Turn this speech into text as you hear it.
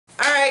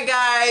Alright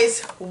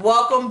guys,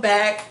 welcome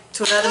back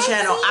to another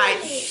channel.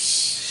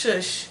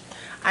 Shush.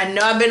 I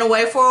know I've been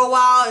away for a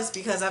while. It's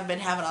because I've been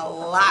having a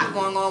lot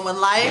going on with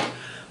life.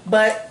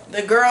 But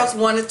the girls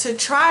wanted to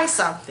try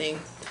something.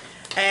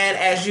 And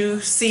as you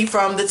see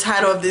from the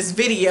title of this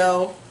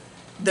video,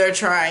 they're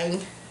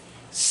trying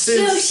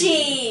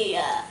sushi.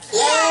 Sushi!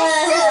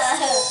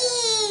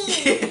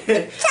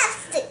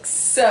 Chopsticks.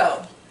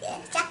 So,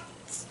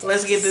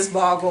 let's get this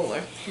ball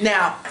going.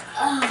 Now,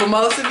 for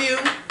most of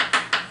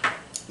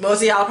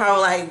y'all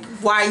probably like,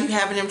 why are you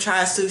having them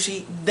try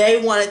sushi?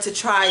 They wanted to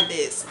try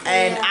this.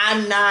 And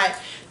I'm not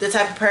the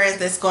type of parent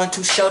that's going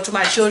to shelter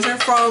my children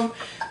from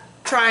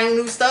trying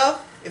new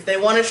stuff. If they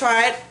want to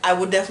try it, I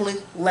would definitely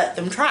let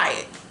them try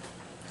it.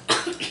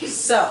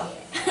 So,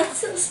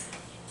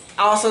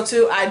 also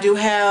too, I do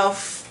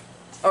have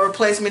a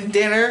replacement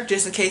dinner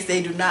just in case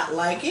they do not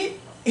like it.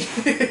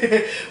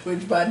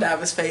 Which by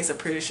Dava's face, I'm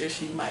pretty sure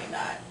she might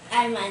not.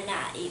 I might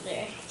not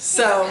either.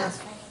 So,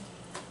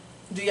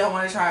 do y'all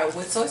want to try it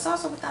with soy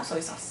sauce or without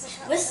soy sauce?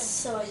 With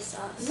soy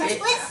sauce. With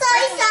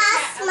soy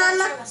sauce,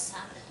 Mama.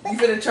 You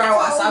finna try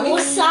wasabi?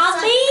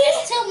 Wasabi?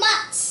 It's too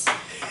much.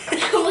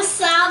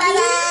 Wasabi?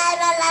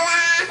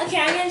 Okay,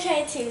 I'm gonna try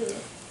it too.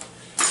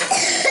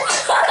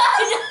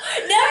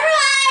 Never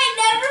mind.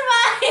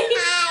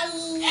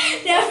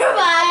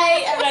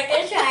 I'm not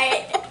gonna try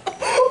it.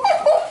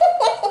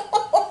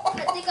 I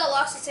think I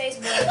lost the taste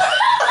bud.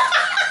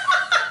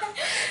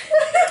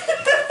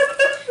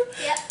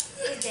 Yep,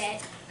 it's dead.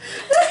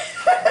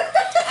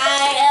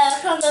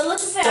 From the look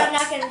of it, I'm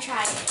not gonna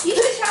try it. You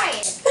should try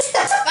it. If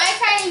I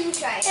try it, you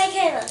try it. Hey,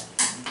 Kayla.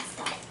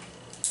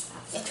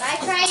 If I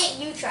try it,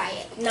 you try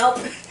it. Nope.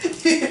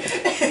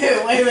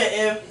 Wait a minute,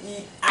 if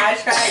I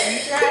try it, you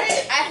try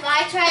it? If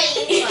I try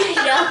it, you try it.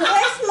 No.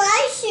 Where's my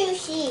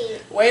sushi?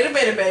 Wait a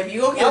minute, baby.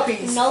 You gonna get a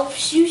piece. Nope.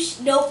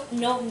 Sushi. Nope.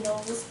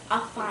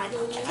 I'll find it.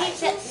 Like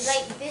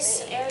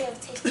this area of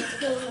taste.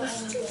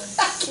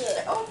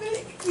 Oh, man.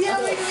 Yeah,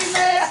 make me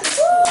mad.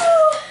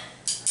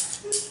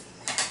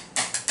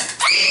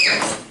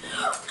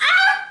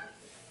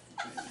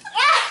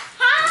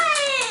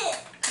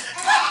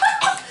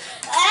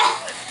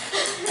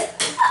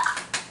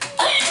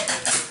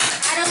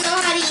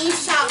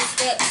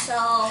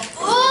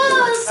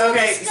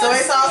 Okay, soy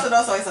sauce or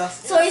no soy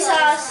sauce? Soy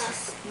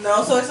sauce.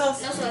 No soy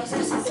sauce? No soy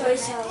sauce. Soy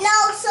sauce.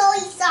 No soy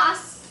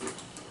sauce.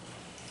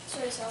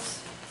 Soy sauce.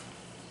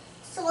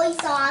 Soy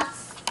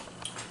sauce.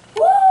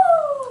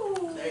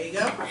 Woo! There you go.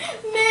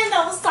 Man,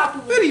 that was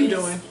stopping. What are you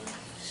doing?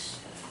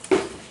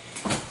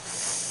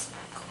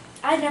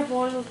 I never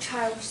want to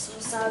try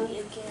wasabi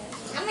again.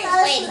 I'm gonna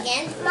play it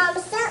again. Mom,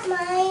 is that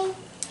mine?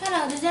 Hold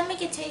on, does that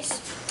make it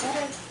taste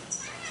better?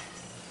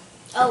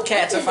 Oh,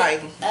 Cats are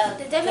fighting.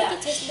 Did that make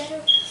it taste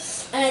better?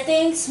 And I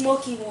think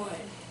smoky one.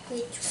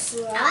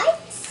 Right?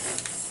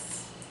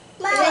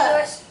 Mama, is that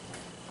yours?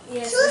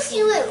 Yes. Sushi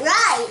with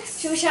rice.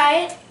 Should we try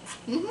it?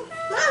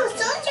 Mama,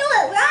 sushi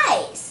with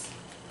rice.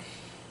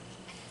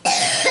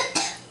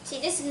 See,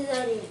 this is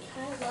already.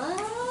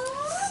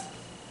 What?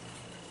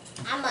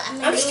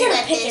 I'm just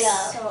gonna pick it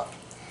up.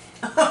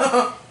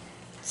 Oh.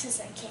 Since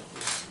I can't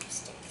use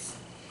sticks.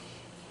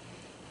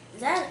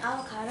 Is that an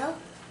avocado?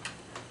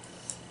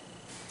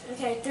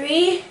 Okay,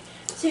 3,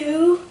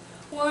 2,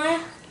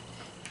 1.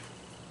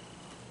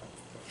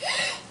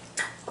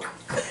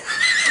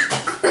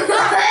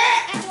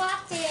 I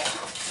dropped it.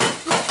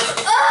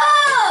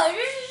 Oh,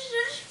 this is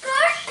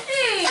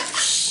disgusting.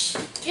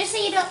 Just so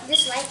you don't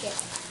dislike it.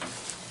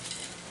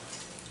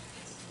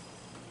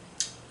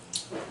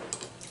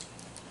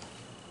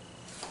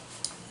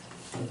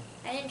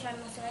 I didn't try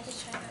mustard, I just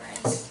tried the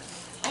rice.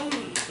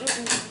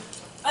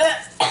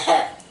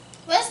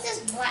 What's this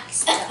black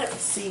stuff?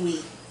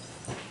 Seaweed.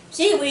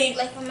 Seaweed.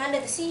 Like from under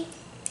the sea?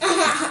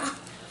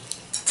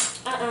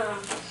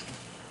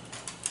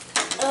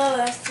 Oh,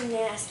 that's too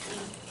nasty.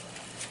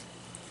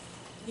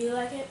 Do you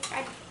like it?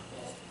 I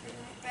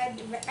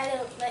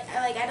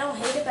don't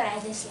hate it, but I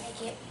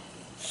dislike it.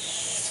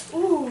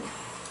 Ooh,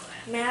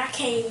 man, I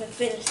can't even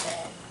finish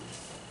that.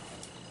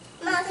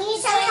 Mom, can you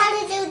tell me how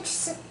to do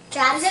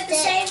chopsticks? Is it the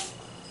same?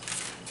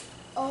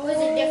 Or is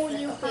it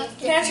different?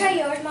 Can I try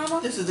yours, Mama?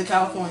 This is the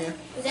California.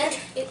 Is that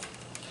it?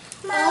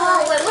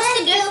 Oh, wait, what's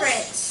the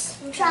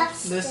difference?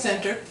 Chopsticks. The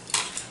center.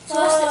 So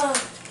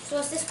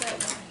what's this great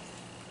one?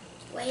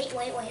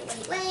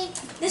 Wait.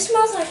 This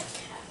smells like...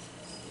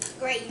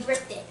 Great, you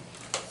ripped it.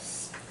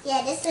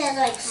 Yeah, this smells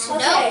like snow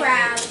Okay.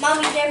 brown. Mom,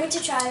 you dare me to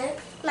try it?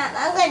 Mom,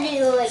 I'm going to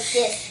do it like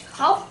this.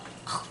 How?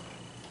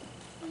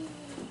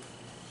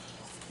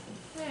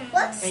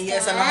 What's And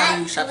yes, I know how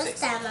to use that?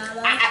 chopsticks. What's that,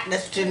 Mama?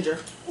 That's ginger.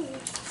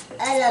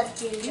 I love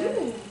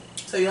ginger.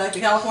 So you like the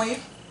California?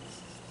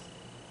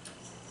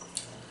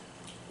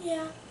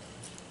 Yeah.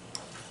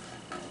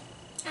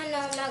 I know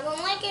I'm not going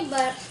to like it,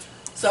 but...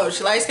 So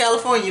she likes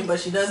California, but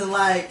she doesn't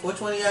like,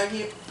 which one do y'all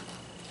get?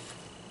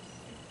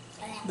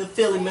 The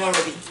Philly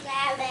Melody.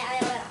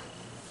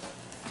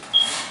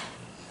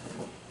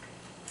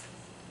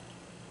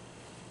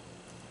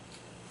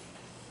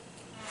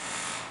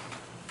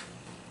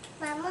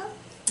 Mama?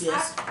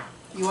 Yes.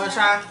 You want to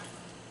try?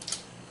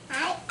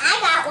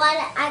 got one.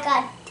 I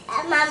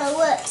got Mama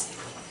Woods.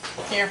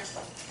 Here.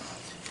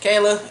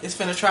 Kayla is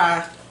finna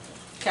try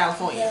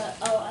California. Yeah.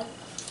 Oh.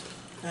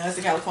 That's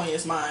the California.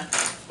 It's mine.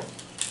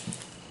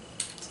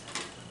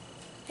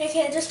 Hey,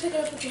 Kayla, just pick it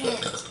up with your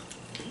hands.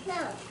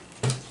 No.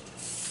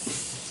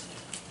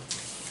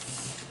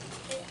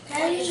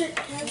 Can I use your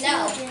hands?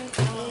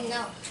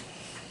 No.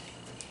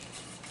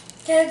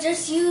 Kayla,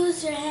 just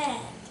use your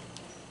hand.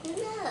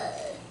 No.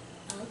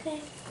 Okay.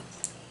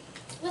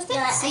 What's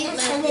that seat like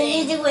thing? I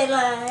need to do with my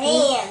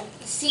hand.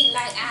 The seat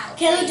like out.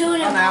 Kayla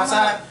doing it. On the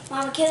outside?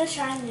 Mama, Kayla's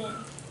trying it.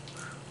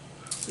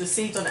 The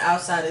seat on the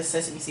outside is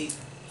sesame seed.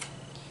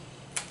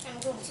 I'm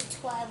going to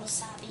try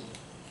wasabi.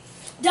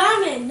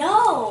 Diamond,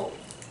 no.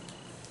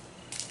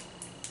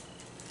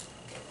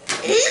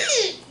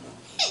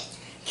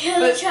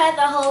 Kayla tried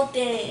the whole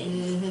thing.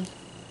 Mm-hmm.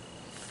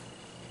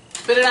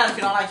 Spit it out if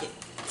you don't like it.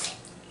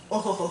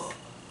 Oh.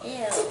 Ew.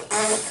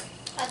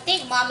 I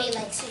think Mommy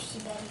likes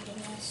sushi better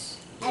than us.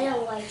 I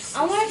don't like sushi. I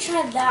want to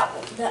try that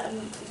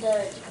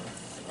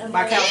one.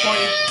 By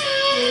California.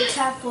 The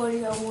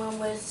California one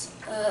with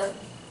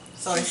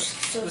Soy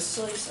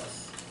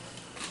sauce.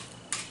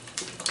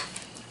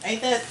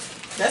 Ain't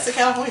that's the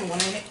California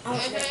one, ain't it?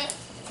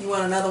 You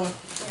want another one?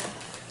 Yeah.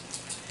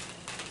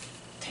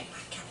 Take my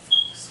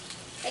California.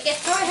 I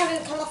guess we're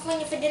having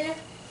California for dinner.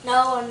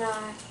 No, I'm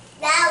not.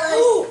 That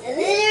was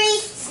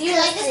literally. Do you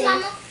like this,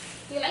 Mama?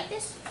 Do you like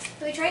this?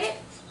 Have we tried it?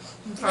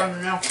 I'm trying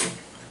it now.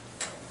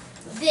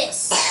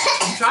 This.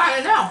 I'm trying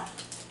it now.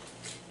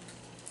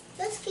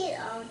 Let's get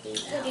all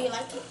these. So do you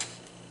like it?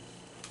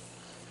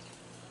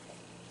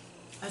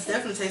 I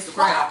definitely taste the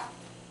crab.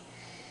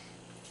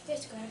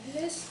 There's crab in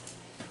this.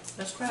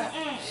 That's crab.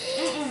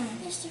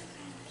 There's the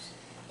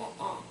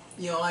crabs.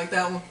 You don't like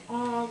that one?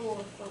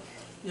 Oh,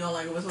 You don't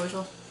like it with soy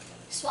sauce?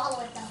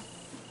 Swallow it though.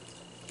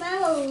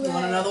 Mama, You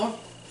want another one?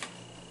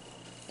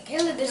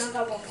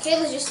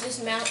 Kayla just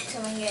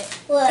dismounting it.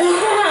 What?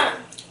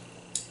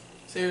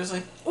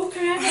 Seriously?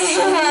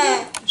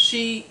 Okay.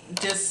 She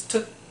just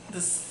took the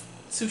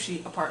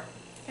sushi apart.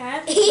 Can I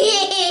have it?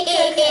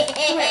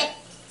 Come here.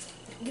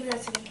 Give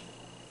that to me.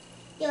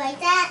 You like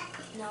that?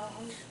 No, I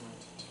just want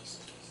to taste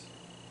this.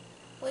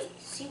 Wait,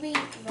 seaweed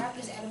wrap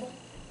is edible?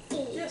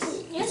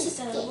 Yes. Yes, it's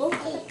edible.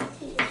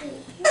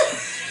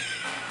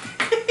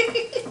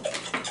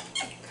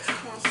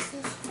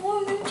 Oh,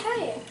 I'm gonna try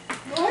it.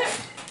 What?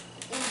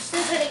 I'm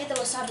still gonna get the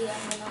wasabi out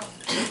of my mouth.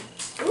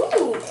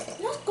 Ooh,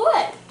 that's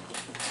good.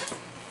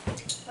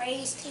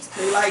 Raise taste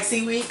Do you like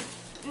seaweed?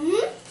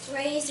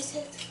 Raise the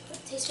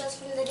taste buds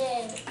from the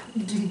dead.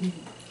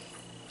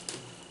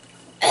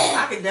 I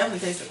can definitely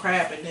taste the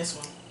crab in this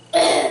one.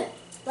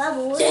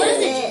 Bubba, what is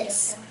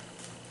this?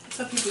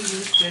 Some people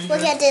use ginger.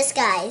 Look at this,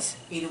 guys.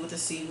 Eat it with the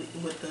seaweed,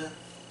 with the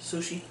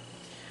sushi.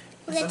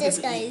 Look Some at this,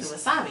 people eat guys. the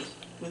wasabi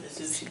with the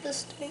sushi.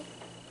 Disgusting.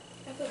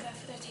 I feel bad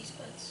for their taste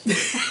buds.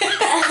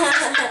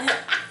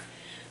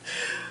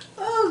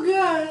 Oh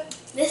God.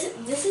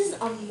 This is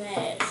a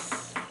mess.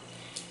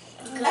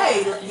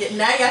 Hey,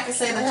 now y'all can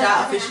say that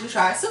y'all officially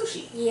tried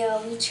sushi. Yeah,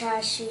 we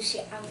tried sushi.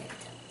 I'm gonna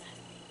tell that.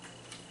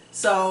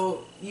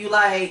 So you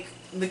like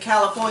the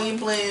California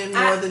blend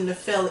more than the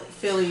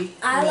Philly?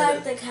 I blend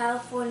like the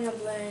California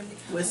blend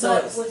with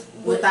soy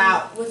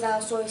without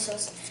soy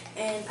sauce,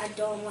 and I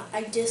don't like.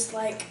 I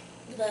dislike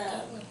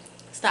the.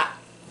 Stop.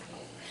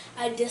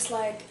 I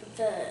dislike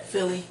the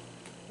Philly.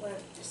 what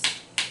is this?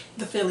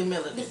 The Philly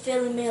melody. The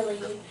Philly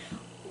Millie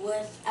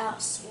with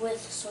soy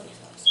sauce.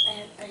 I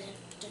didn't try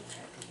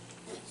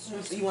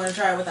it. You want to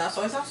try it without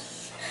soy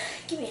sauce?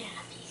 Give me a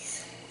half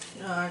piece.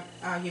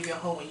 I'll give you a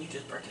whole one. You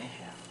just break it in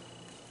half.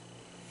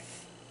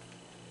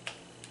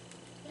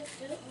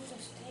 I don't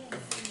understand.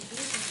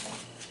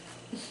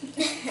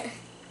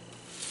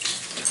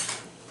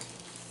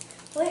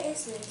 What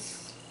is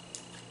this?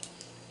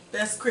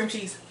 That's cream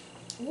cheese.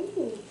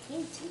 Ooh,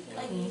 cream cheese.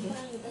 Like you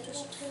find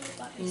vegetables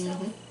by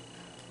yourself.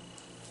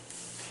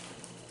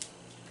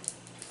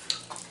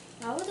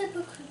 Why would they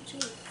put cream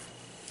cheese?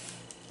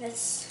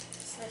 That's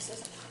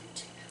slices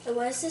apart. Wait,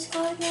 what is this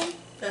called again?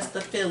 That's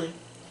the Philly.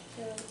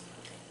 Philly. Okay.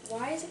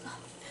 Why is it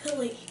called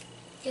Philly?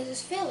 Because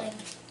it's filling.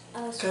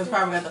 Because it's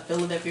probably got the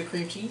Philadelphia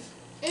cream cheese.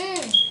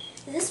 Is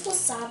this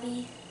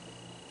wasabi?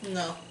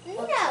 No.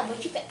 No,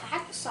 but you can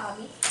add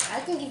wasabi. I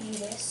can give you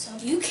this. So.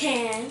 You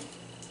can.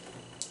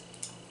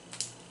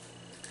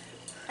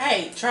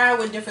 Hey, try it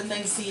with different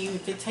things. See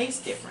if it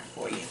tastes different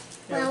for you.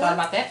 You ever thought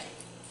about that?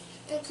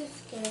 I'm too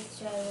scared to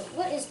try it.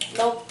 What is this?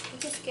 Nope. I'm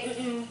too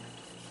scared.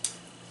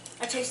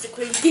 I taste the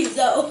cream cheese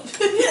though.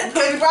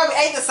 Because you probably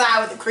ate the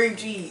side with the cream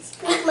cheese.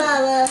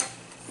 Mama.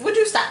 Would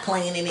you stop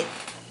playing in it?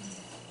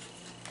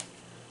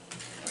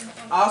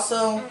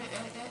 Also,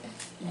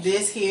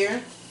 this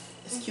here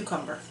is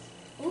cucumber.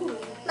 Ooh.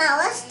 Mom,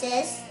 what's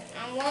this?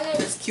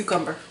 It's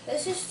cucumber.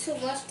 This is too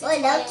much to I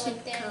love Oh,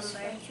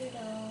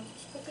 cucumber.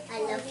 I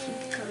love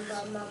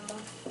cucumber, Mama.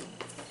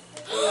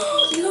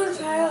 You gonna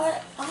try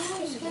it? Mama,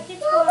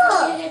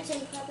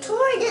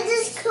 Tori, this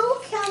is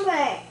cucumber.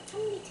 How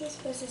many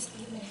taste buds does the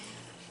human have?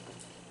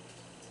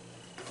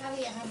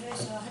 Probably 100,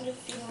 so 100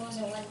 funerals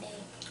in one day.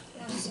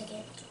 1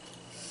 second.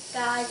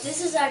 Guys,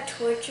 this is our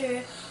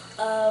torture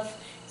of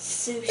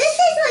sushi. This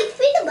is like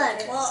peanut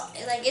butter. Well,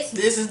 like it's.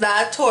 This is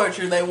not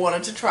torture. They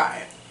wanted to try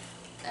it.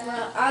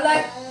 I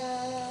like.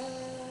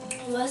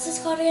 What's this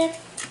called again?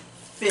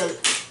 Philly.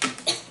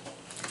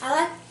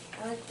 I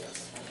like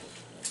this.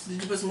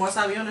 Did you put some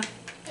wasabi on there?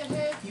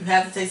 Mm-hmm. You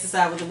have to taste the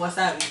side with the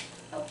wasabi.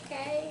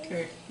 Okay.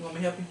 Here, you want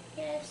me to help you?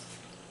 Yes.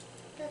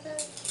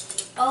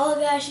 Oh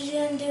gosh, she's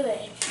gonna do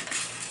it.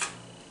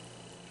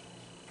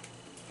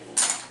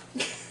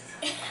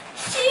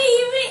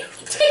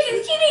 She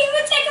didn't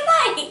even take a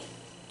bite.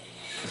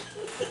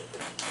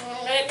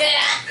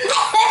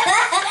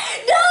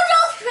 No,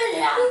 don't spit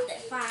it out.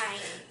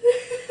 Fine.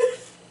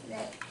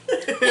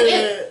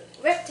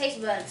 Rip taste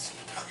buds.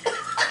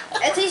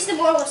 It tasted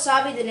more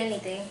wasabi than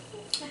anything.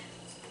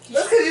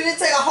 That's because you didn't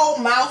take a whole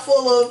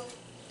mouthful of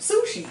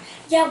sushi.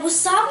 Yeah,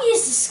 wasabi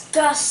is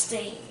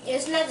disgusting.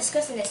 It's not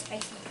disgusting, it's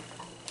spicy.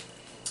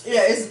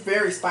 Yeah, it's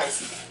very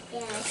spicy. Yeah,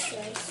 it's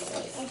very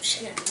spicy. Oh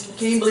shit.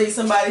 Can you believe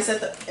somebody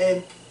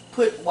and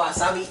put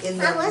wasabi in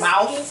their That was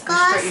mouth and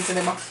disgusting. straight into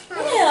their mouth?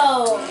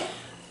 Ew.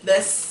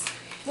 That's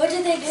What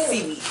did they do?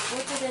 seaweed.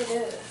 What did they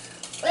do?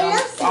 I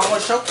love I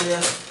want to choke to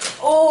this.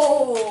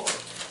 Oh.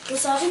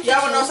 Wasabi.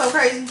 Y'all want to know something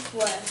crazy?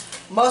 What?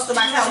 Most of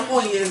my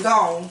California is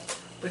gone,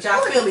 but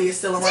y'all Philly is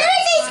still around. It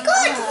tastes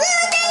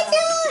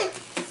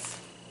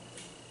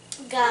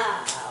good. Go.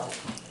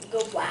 Go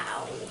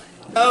wow.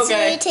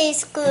 Okay. It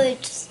tastes good.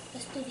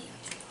 Let's do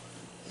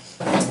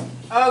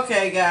the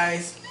Okay,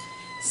 guys.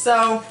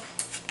 So,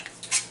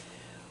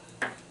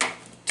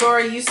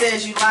 Tori, you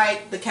said you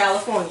like the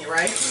California,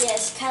 right?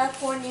 Yes,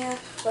 California,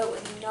 but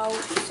with no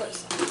soy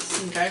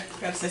sauce. Okay.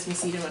 Got a sesame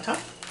seed in my tongue.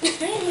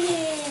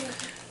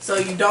 So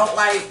you don't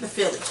like the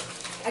Philly.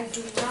 I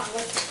do not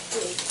like the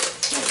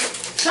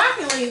food.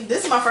 Shockingly,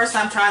 this is my first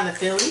time trying the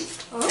Philly,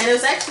 and it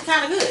was actually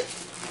kind of good.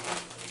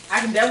 I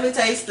can definitely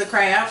taste the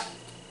crab,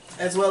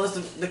 as well as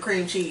the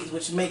cream cheese,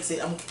 which makes it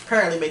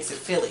apparently makes it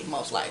Philly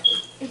most likely.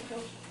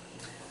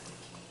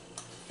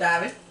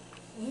 David,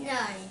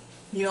 None.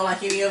 you don't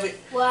like any of it?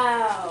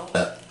 Wow.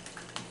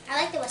 I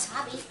like the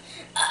wasabi.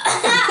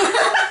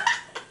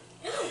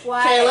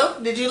 Why?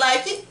 Caleb, did you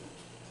like it?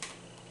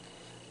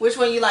 Which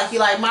one you like? You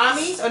like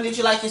mommy's or did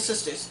you like your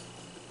sister's?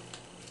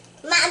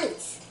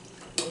 Mommy's.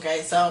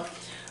 Okay, so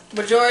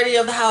majority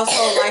of the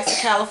household likes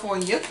the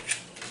California.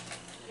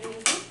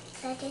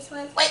 Is that this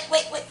one? Wait.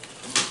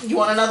 You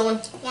want another one?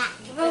 Yeah.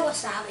 Give her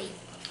wasabi.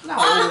 No,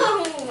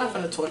 I'm not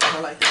gonna torture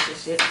her like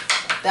this shit.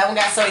 That one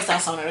got soy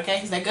sauce on it,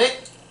 okay? Is that good?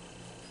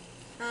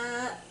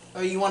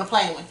 Or you want a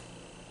plain one?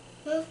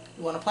 You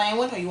want a plain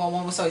one or you want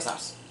one with soy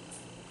sauce?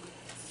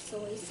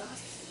 Soy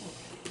sauce.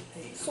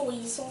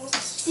 Soy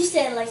sauce. She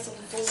said like some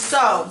soy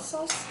So,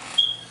 sauce.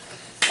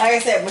 like I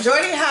said,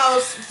 majority of the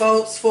house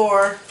votes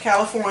for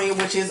California,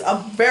 which is a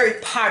very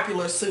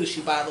popular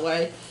sushi, by the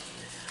way.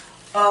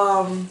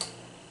 Sushi.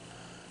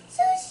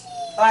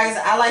 Like I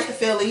said, I like the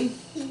Philly.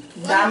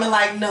 Diamond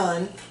like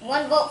none.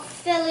 1 vote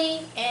for Philly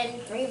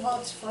and 3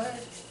 votes for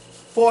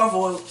 4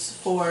 votes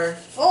for.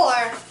 4.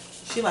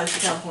 She likes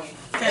the California.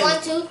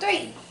 1, 2,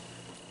 3.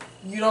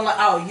 You don't like?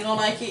 Oh, you don't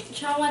like it?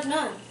 She don't like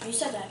none. You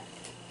said that.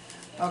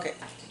 Okay,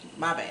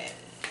 my bad.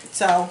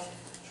 So,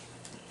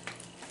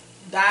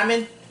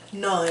 Diamond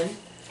none.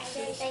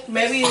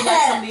 Maybe you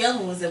like some of the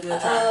other ones that we'll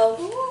try.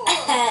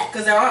 Oh.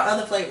 Because there are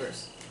other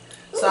flavors.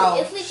 So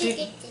if we could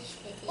get this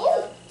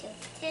video to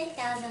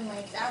 10,000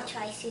 likes, I'll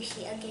try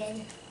sushi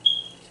again.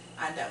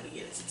 I doubt we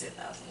get it to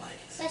 10,000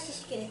 likes. Let's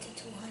just get it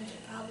to 200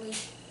 probably.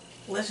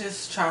 Let's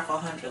just try for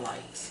 100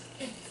 likes.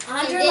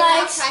 100 I'll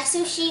likes. try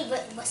sushi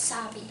with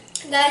wasabi.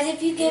 Guys,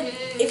 if you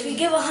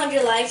give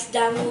 100 likes,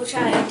 Diamond will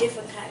try a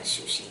different kind of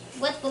sushi.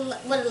 With a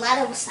lot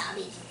of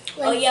wasabi.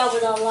 Oh yeah,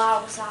 with a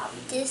lot of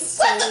wasabi. This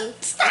thing.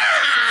 Stop!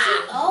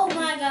 Oh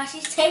my gosh,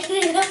 she's taking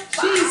it up.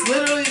 She's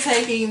literally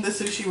taking the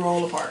sushi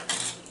roll apart.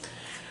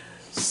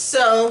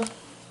 So,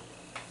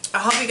 I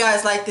hope you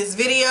guys like this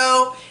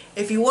video.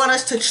 If you want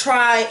us to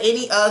try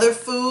any other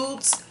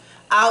foods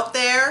out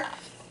there,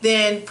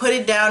 then put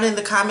it down in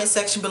the comment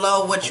section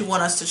below what you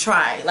want us to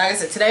try. Like I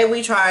said, today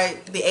we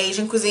tried the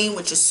Asian cuisine,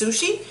 which is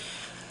sushi.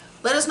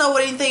 Let us know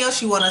what anything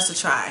else you want us to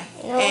try.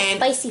 No And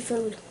spicy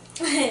food.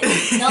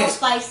 No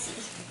spicy.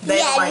 they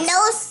don't like,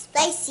 no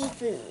spicy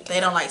food. they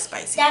don't like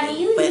spicy Daddy, food,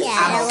 you but Yeah,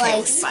 I'm I okay like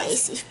with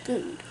spicy.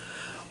 food.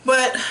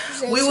 But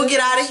we will get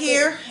out of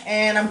here,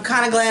 and I'm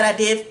kind of glad I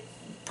did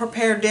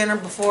prepare dinner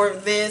before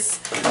this.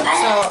 So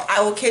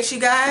I will catch you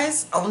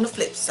guys on the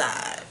flip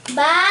side.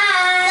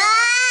 Bye.